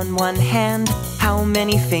fingers on one hand? How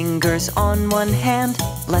many fingers on one hand?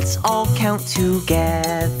 Let's all count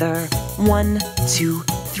together. 1, 2,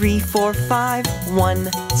 3, 4, 5. 1,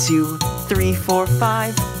 2, 3, 4,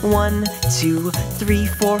 5. 1, 2, 3,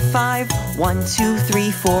 4, 5. 1, 2,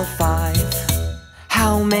 3, 4, 5.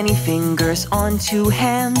 How many fingers on two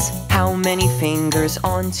hands? How many fingers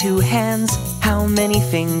on two hands? How many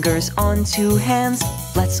fingers on two hands?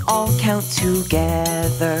 Let's all count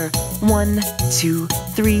together. 1, 2,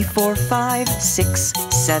 3, 4, 5, 6,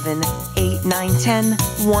 7, 8, 9, 10.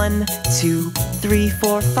 1, 2, 3,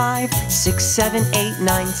 4, 5, 6, 7, 8,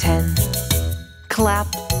 9, 10. Clap,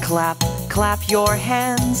 clap, clap your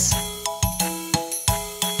hands.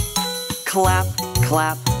 Clap,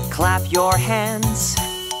 clap, clap your hands.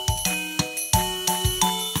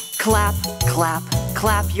 Clap, clap,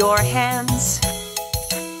 clap your hands.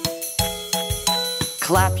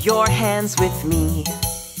 Clap your hands with me.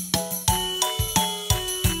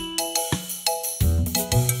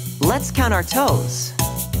 Let's count our toes.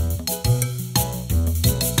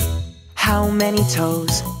 How many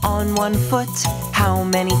toes on one foot? How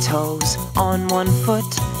many toes on one foot?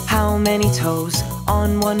 How many toes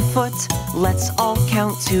on one foot? Let's all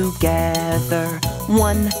count together.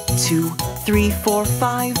 1, 2, 3, 4,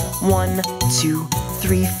 5. 1, 2,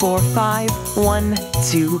 3, 4, 5. 1,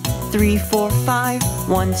 2, 3, 4, 5.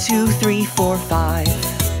 1, 2, 3, 4, 5.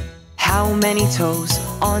 How many toes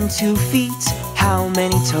on 2 feet? How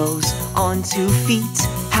many toes on 2 feet?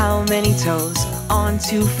 How many toes on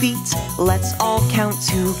 2 feet? Let's all count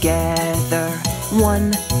together.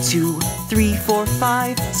 1, 2, 3, 4,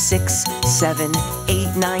 5, 6, 7,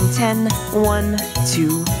 8, 9, 10. 1,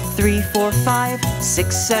 2, 3, 4, 5,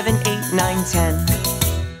 6, 7, 8, 9, 10.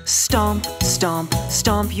 Stomp, stomp,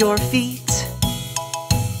 stomp your feet.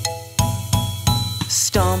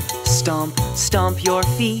 Stomp, stomp, stomp your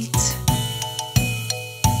feet.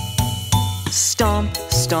 Stomp,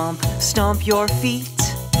 stomp, stomp your feet.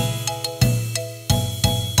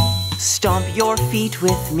 Stomp your feet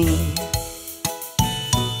with me.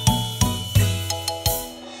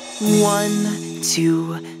 1,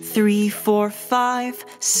 2, 3, 4, 5,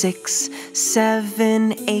 6,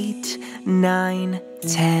 7, 8, 9,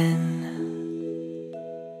 10.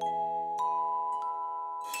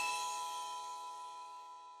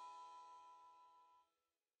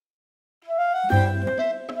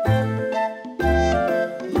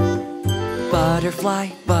 Butterfly,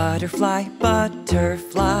 butterfly,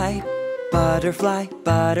 butterfly. Butterfly,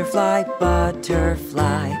 butterfly,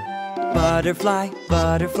 butterfly. Butterfly,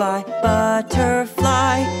 butterfly,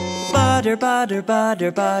 butterfly. Butter, butter,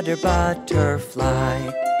 butter, butter,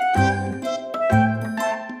 butterfly.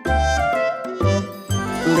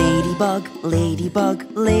 Ladybug, ladybug,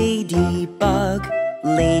 ladybug.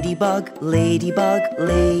 Ladybug, ladybug,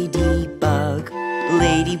 ladybug.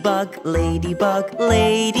 Ladybug, ladybug,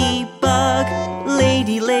 ladybug.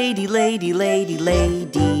 Lady, lady, lady, lady,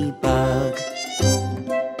 ladybug.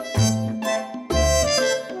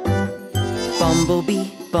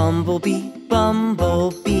 Bumblebee, bumblebee,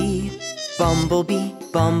 bumblebee. Bumblebee,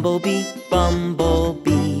 bumblebee,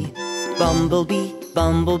 bumblebee. Bumblebee,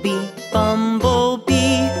 bumblebee,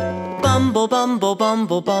 bumblebee. Bumble, bumble,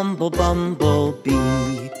 bumble, bumble,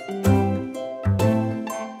 bumblebee.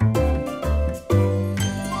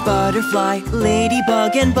 Butterfly,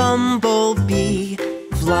 ladybug, and bumblebee,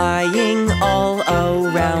 flying all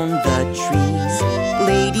around the trees.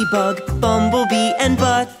 Ladybug, bumblebee, and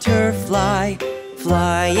butterfly,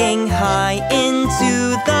 flying high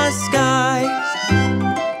into the sky.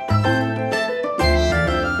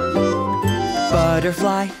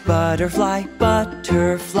 Butterfly, butterfly,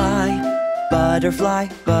 butterfly. Butterfly,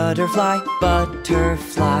 butterfly,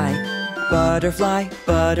 butterfly. Butterfly,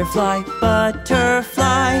 butterfly,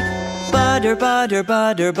 butterfly. Butter, butter,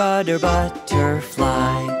 butter, butter,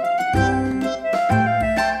 butterfly.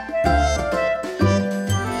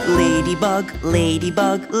 Ladybug,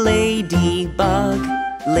 ladybug, ladybug.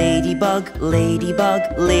 Ladybug, ladybug,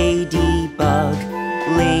 ladybug.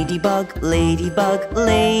 Ladybug, ladybug,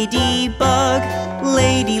 ladybug.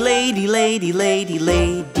 Lady, lady, lady, lady,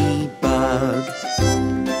 ladybug.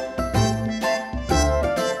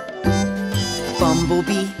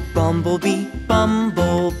 Bumblebee, bumblebee,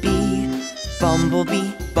 bumblebee.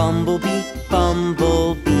 Bumblebee, bumblebee,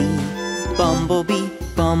 bumblebee. Bumblebee,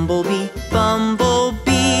 bumblebee,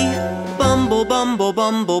 bumblebee. Bumble, bumble,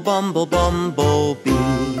 bumble, bumble, bumblebee.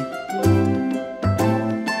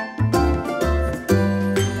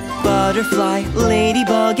 Butterfly,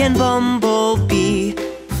 ladybug, and bumblebee,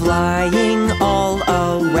 flying all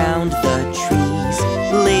around the trees.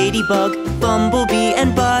 Ladybug, bumblebee,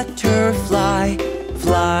 and butterfly,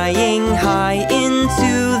 flying high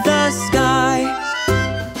into the sky.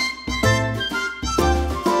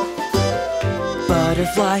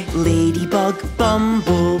 Butterfly, ladybug,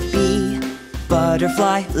 bumblebee.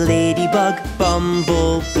 Butterfly, ladybug,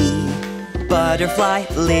 bumblebee. Butterfly,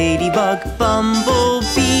 ladybug,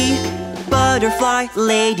 bumblebee. Butterfly,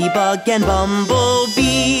 ladybug, and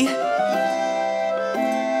bumblebee.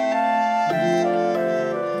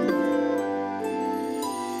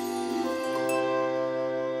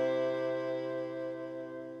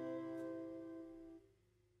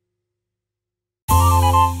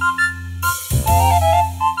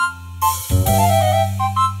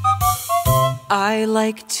 I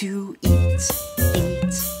like to eat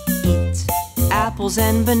apples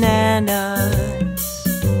and bananas.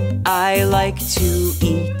 I like to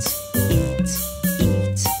eat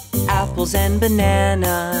apples and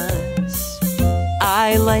bananas.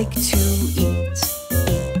 I like to eat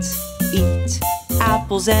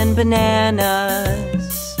apples and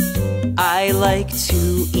bananas. I like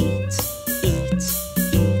to eat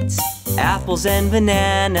apples and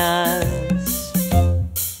bananas.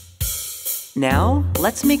 Now,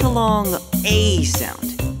 let's make a long A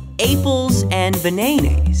sound. Apples and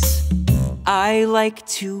bananas. I like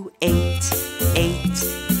to eat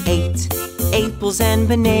apples and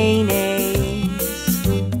bananas.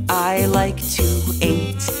 I like to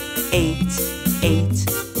eat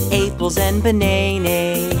apples and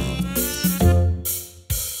bananas.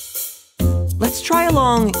 Let's try a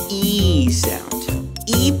long E sound.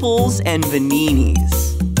 Eeples and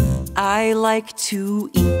baninis. I like to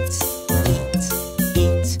eat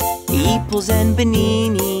eeples and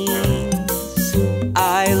baninis.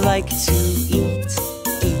 I like to eat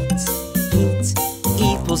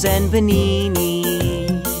eeples and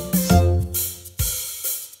baninis.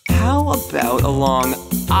 How about a long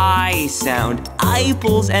I sound?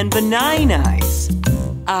 Eyeballs and bananas.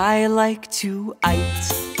 I like to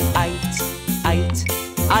eat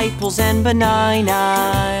eyeballs and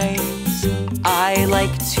bananas. I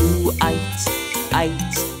like to eat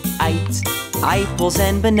eyeballs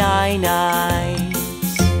and bananas.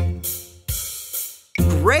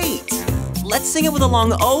 Great! Let's sing it with a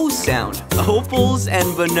long O sound. Opals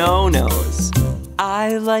and bananas.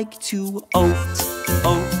 I like to oat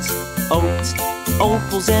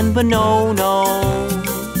opals and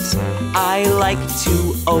bananas. I like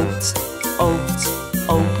to oat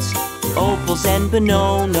opals and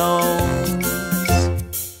bananas.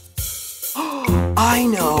 I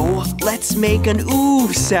know! Let's make an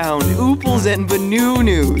OO sound. Ooples and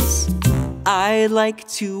bananas. I like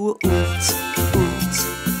to oot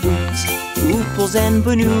ooples and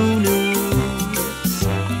bananas.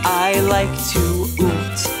 I like to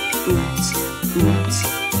oot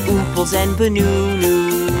ooples and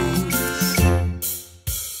bananas.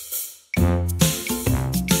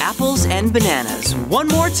 Apples and bananas. One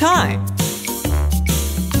more time.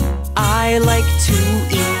 I like to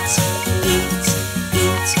eat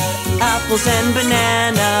apples and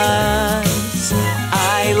bananas.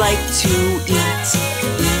 I like to eat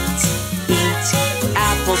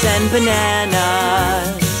apples and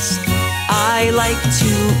bananas. I like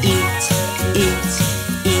to eat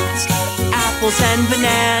apples and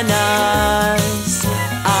bananas.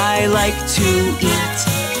 I like to eat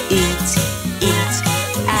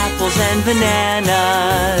apples and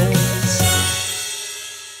bananas.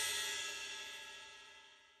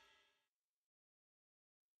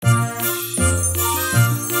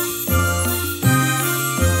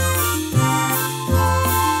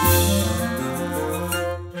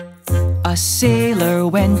 A sailor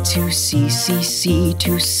went to sea to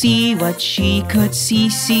see what she could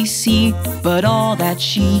see. But all that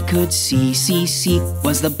she could see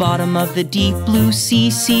was the bottom of the deep blue sea.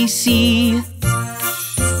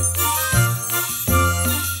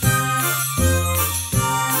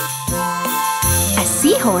 A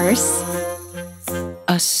seahorse.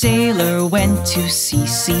 A sailor went to sea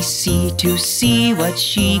to see what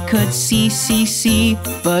she could see.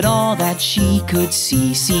 But all that she could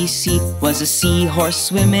see was a seahorse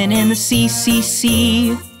swimming in the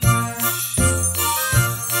sea.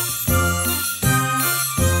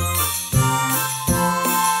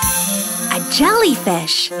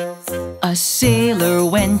 Jellyfish. A sailor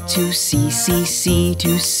went to sea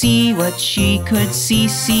to see what she could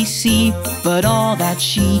see. But all that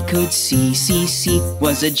she could see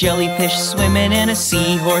was a jellyfish swimming and a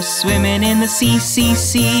seahorse swimming in the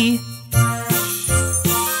sea.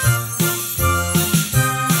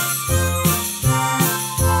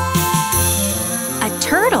 A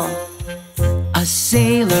turtle. A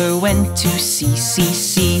sailor went to sea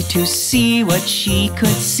to see what she could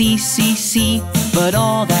see. But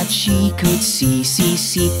all that she could see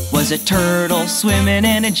was a turtle swimming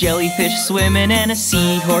and a jellyfish swimming and a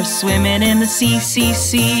seahorse swimming in the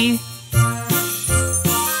sea.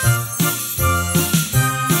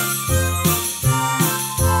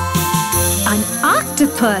 An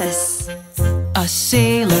octopus. A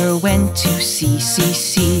sailor went to sea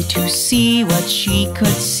to see what she could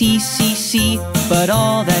see. But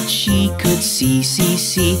all that she could see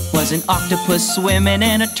was an octopus swimming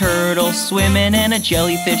and a turtle swimming and a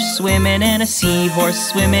jellyfish swimming and a seahorse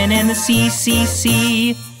swimming in the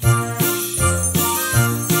sea.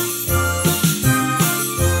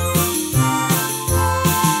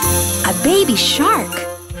 A baby shark.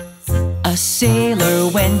 A sailor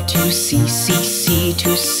went to sea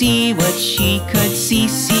to see what she could see.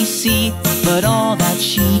 But all that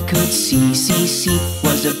she could see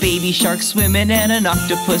was a baby shark swimming and an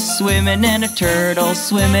octopus swimming and a turtle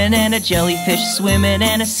swimming and a jellyfish swimming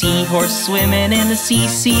and a seahorse swimming in the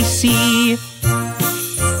sea.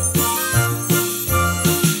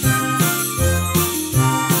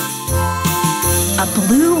 A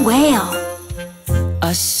blue whale.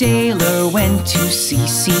 A sailor went to sea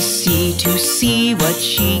to see what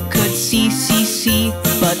she could see.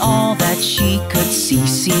 But all that she could see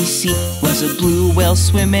was a blue whale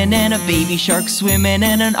swimming and a baby shark swimming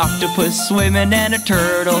and an octopus swimming and a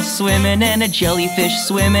turtle swimming and a jellyfish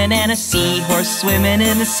swimming and a seahorse swimming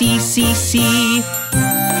in the sea.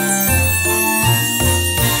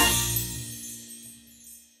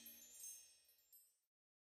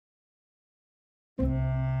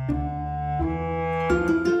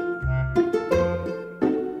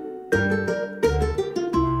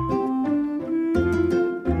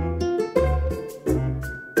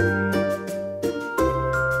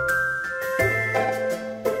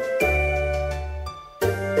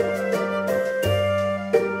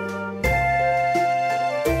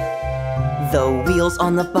 The wheels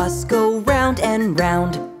on the bus go round and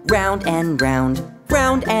round, round and round,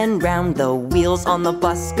 round and round. The wheels on the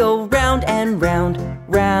bus go round and round,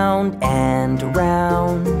 round and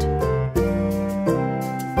round.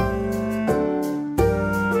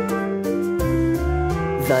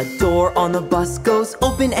 The door on the bus goes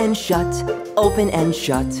open and shut, open and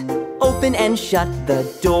shut, open and shut. The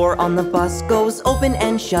door on the bus goes open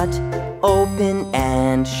and shut, open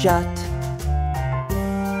and shut.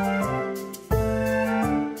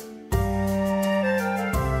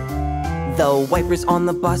 The wipers on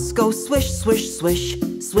the bus go swish, swish, swish,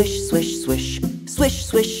 swish, swish, swish, swish,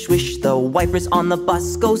 swish, swish. The wipers on the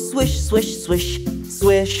bus go swish, swish, swish,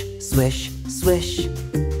 swish, swish, swish.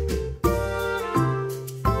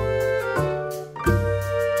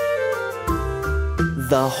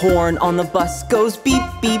 The horn on the bus goes beep,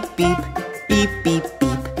 beep, beep, beep, beep,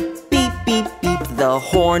 beep, beep, beep, beep. The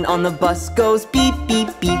horn on the bus goes beep, beep,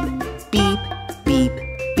 beep, beep, beep,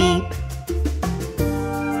 beep.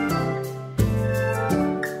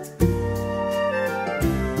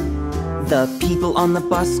 The people on the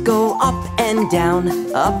bus go up and down,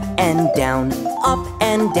 up and down, up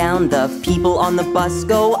and down. The people on the bus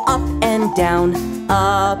go up and down,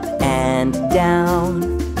 up and down.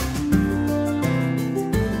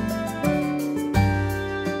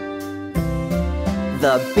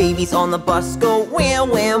 The babies on the bus go wah,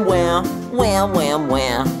 wah, wah, wah, wah,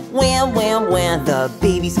 wah, wah, wah, wah. The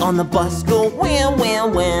babies on the bus go wah, wah,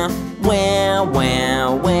 wah, wah,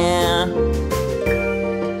 wah, wah.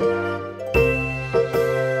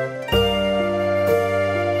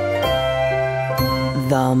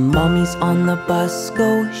 The mummies on the bus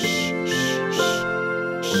go shh, shh, shh,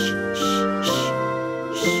 shh,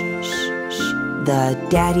 shh, shh, shh. The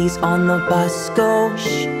daddies on the bus go shh,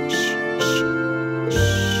 shh, shh, shh,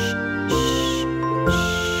 shh,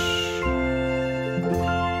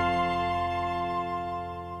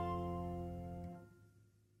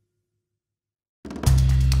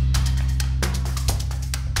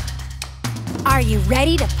 Are you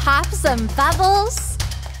ready to pop some bubbles?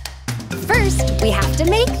 First, we have to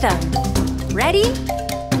make them. Ready?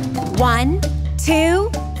 1, 2,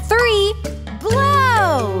 3,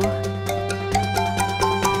 blow!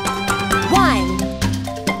 1,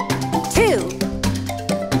 2,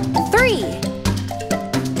 3,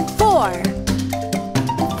 4,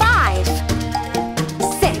 5,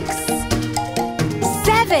 6,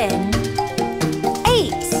 7,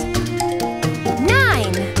 8,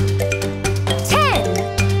 9, 10.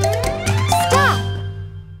 Stop!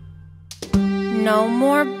 No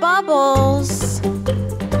more bubbles.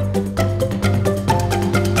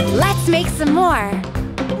 Let's make some more.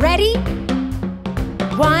 Ready?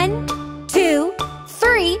 1, 2,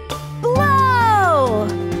 3, blow!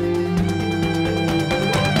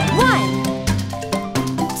 1,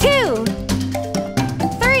 2,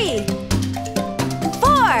 3,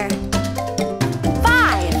 4,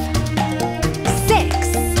 5, 6,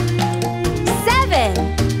 7,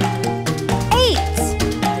 8,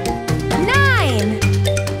 9,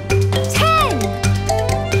 10.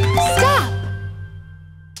 Stop!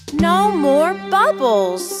 No more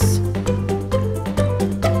bubbles.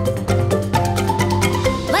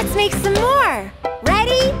 Let's make some more.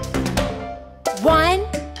 Ready? 1,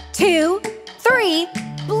 2, 3,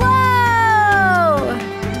 blow!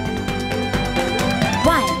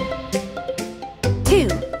 1, 2,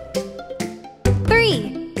 3,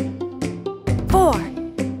 4,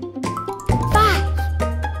 5,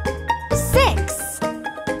 6,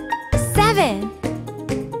 7,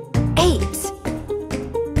 8,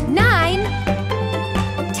 9,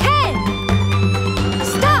 10.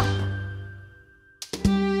 Stop!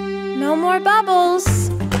 No more bubbles.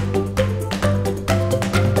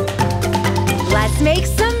 Let's make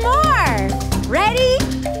some more. Ready?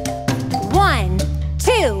 1,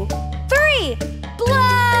 2, 3,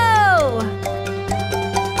 blow!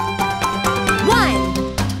 1,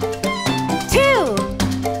 2,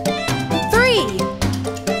 3,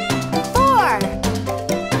 4,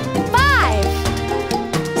 5,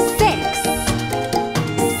 6,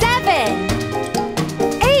 7,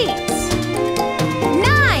 8,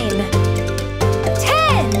 9,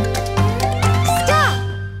 10. Stop!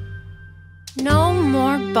 No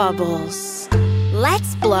more bubbles.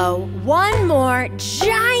 Let's blow one more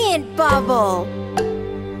giant bubble.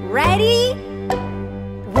 Ready?